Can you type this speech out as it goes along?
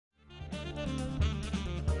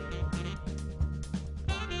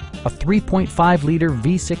A 3.5-liter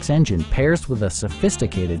V6 engine pairs with a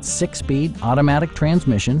sophisticated 6-speed automatic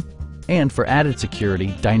transmission, and for added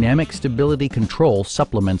security, dynamic stability control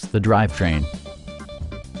supplements the drivetrain.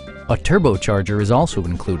 A turbocharger is also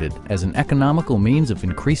included as an economical means of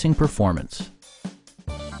increasing performance.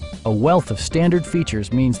 A wealth of standard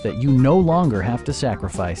features means that you no longer have to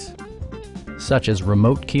sacrifice, such as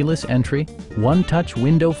remote keyless entry, one-touch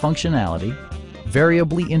window functionality,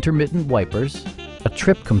 variably intermittent wipers, a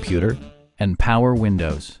trip computer, and power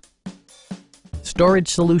windows. Storage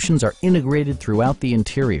solutions are integrated throughout the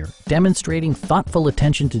interior, demonstrating thoughtful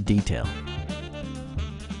attention to detail.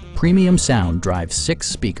 Premium sound drives 6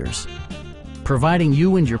 speakers, providing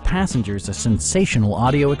you and your passengers a sensational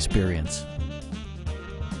audio experience.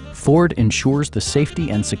 Ford ensures the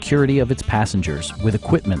safety and security of its passengers with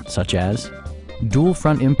equipment such as dual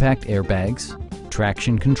front impact airbags,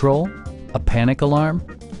 traction control, a panic alarm,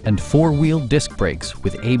 and 4-wheel disc brakes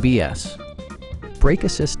with ABS. Brake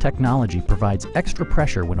Assist technology provides extra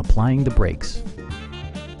pressure when applying the brakes.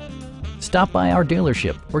 Stop by our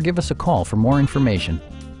dealership or give us a call for more information.